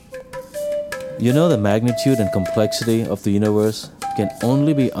You know, the magnitude and complexity of the universe can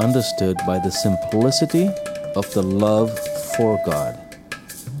only be understood by the simplicity of the love for God.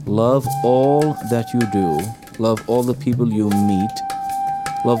 Love all that you do, love all the people you meet,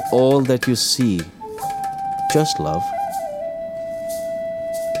 love all that you see. Just love.